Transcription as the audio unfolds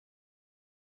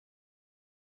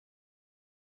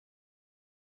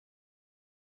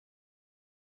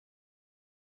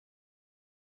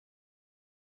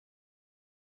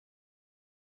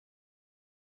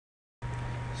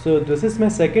So this is my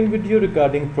second video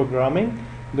regarding programming.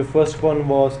 The first one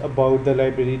was about the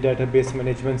library database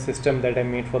management system that I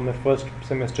made for my first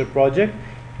semester project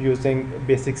using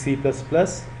basic C++.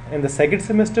 In the second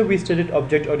semester we studied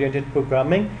object-oriented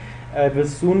programming. I will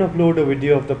soon upload a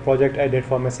video of the project I did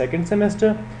for my second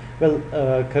semester.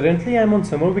 Currently I'm on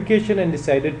summer vacation and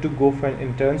decided to go for an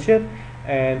internship.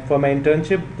 And for my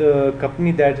internship, the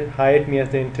company that hired me as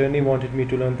the internee wanted me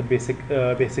to learn the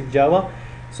basic Java.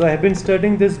 So I have been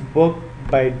studying this book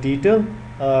by Dietel,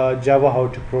 Java How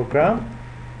to Program.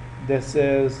 This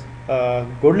is a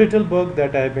good little book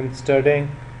that I have been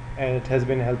studying, and it has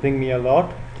been helping me a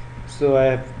lot. So I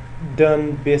have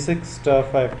done basic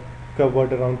stuff. I've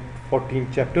covered around 14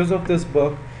 chapters of this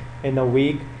book in a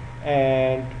week,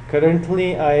 and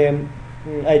currently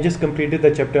I just completed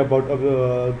the chapter about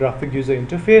graphic user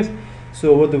interface.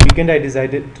 So over the weekend I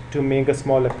decided to make a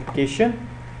small application.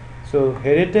 So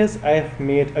here it is. I have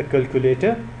made a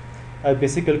calculator, a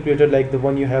basic calculator like the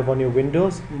one you have on your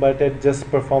Windows, but it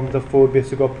just performs the 4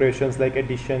 basic operations like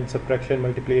addition, subtraction,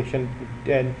 multiplication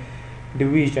and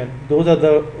division. Those are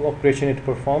the operation it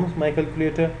performs, my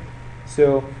calculator.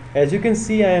 So as you can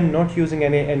see, I am not using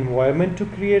any environment to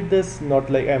create this, not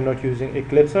like I'm not using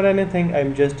Eclipse or anything.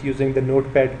 I'm just using the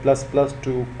Notepad++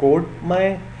 to code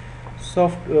my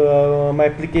my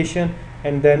application,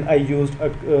 and then I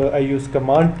used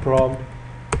command prompt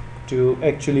to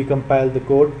actually compile the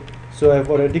code. So I've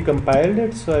already compiled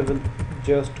it, so I will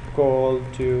just call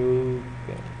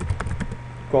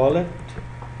it,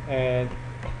 and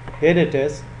here it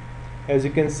is. As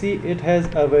you can see, it has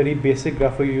a very basic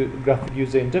graphic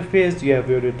user interface. You have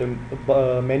your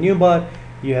menu bar,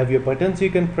 you have your buttons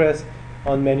you can press.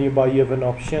 On menu bar you have an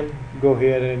option, go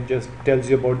here and just tells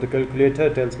you about the calculator,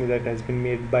 tells me that it has been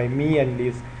made by me, and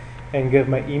give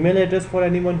my email address for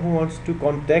anyone who wants to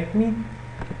contact me.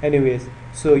 Anyways,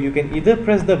 so you can either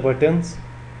press the buttons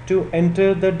to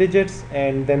enter the digits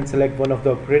and then select one of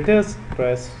the operators,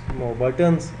 press more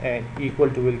buttons, and equal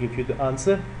to will give you the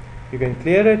answer. You can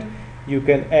clear it. You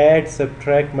can add,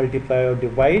 subtract, multiply or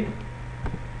divide.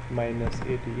 Minus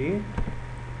 88.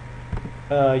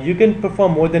 You can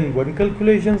perform more than one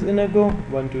calculations in a go.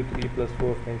 1 2 3 plus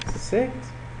 4 5 6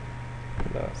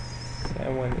 plus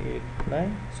 7 8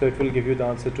 9. So it will give you the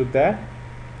answer to that.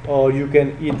 Or you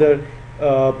can either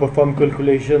perform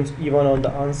calculations even on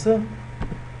the answer,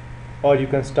 or you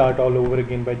can start all over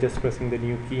again by just pressing the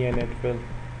new key and it will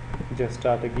just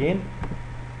start again.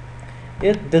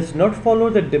 It does not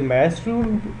follow the demas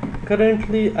rule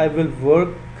currently. I will work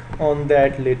on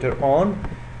that later on.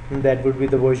 That would be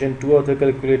the version 2 of the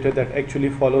calculator that actually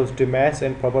follows demas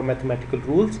and proper mathematical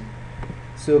rules.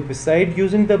 So beside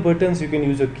using the buttons, you can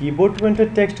use a keyboard to enter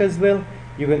text as well.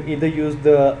 You can either use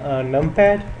the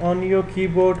numpad on your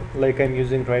keyboard like I'm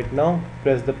using right now,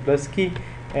 press the plus key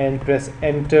and press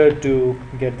enter to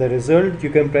get the result.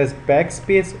 You can press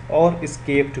backspace or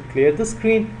escape to clear the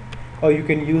screen, or you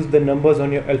can use the numbers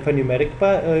on your alphanumeric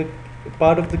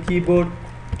part of the keyboard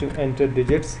to enter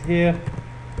digits here.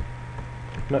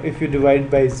 Now if you divide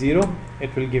by 0,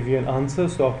 it will give you an answer.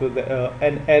 So after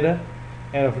an error,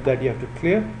 and after that you have to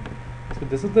clear. So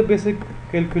this is the basic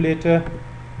calculator.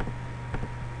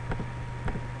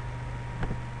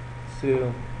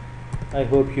 So I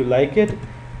hope you like it.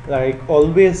 Like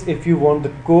always, if you want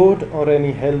the code or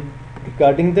any help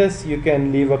regarding this, you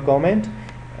can leave a comment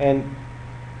and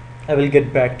I will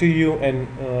get back to you and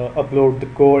upload the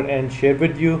code and share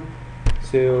with you.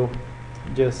 So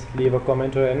just leave a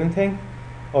comment or anything,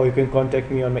 or you can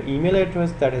contact me on my email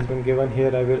address that has been given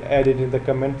here. I will add it in the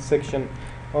comment section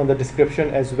on the description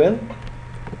as well.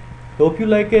 Hope you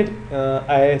like it.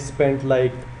 I spent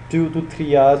like 2 to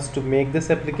 3 hours to make this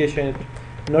application.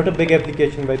 Not a big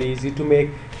application, very easy to make.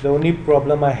 The only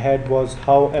problem I had was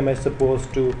how am I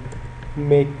supposed to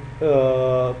make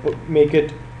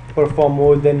it perform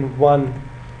more than one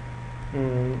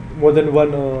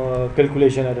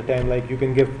calculation at a time. Like you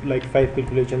can give like 5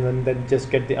 calculations and then just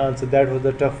get the answer. That was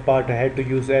the tough part. I had to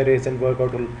use arrays and work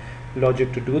out a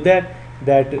logic to do that.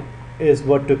 That is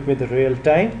what took me the real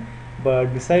time.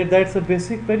 But besides that, it's a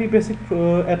very basic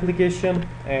application,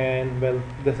 and well,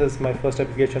 this is my first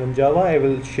application on Java. I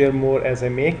will share more as I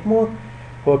make more.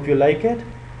 Hope you like it.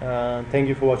 Thank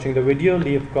you for watching the video.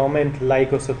 Leave a comment,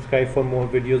 like or subscribe for more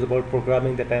videos about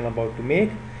programming that I'm about to make,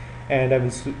 and I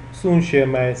will soon share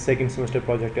my second semester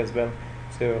project as well.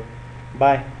 So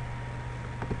bye.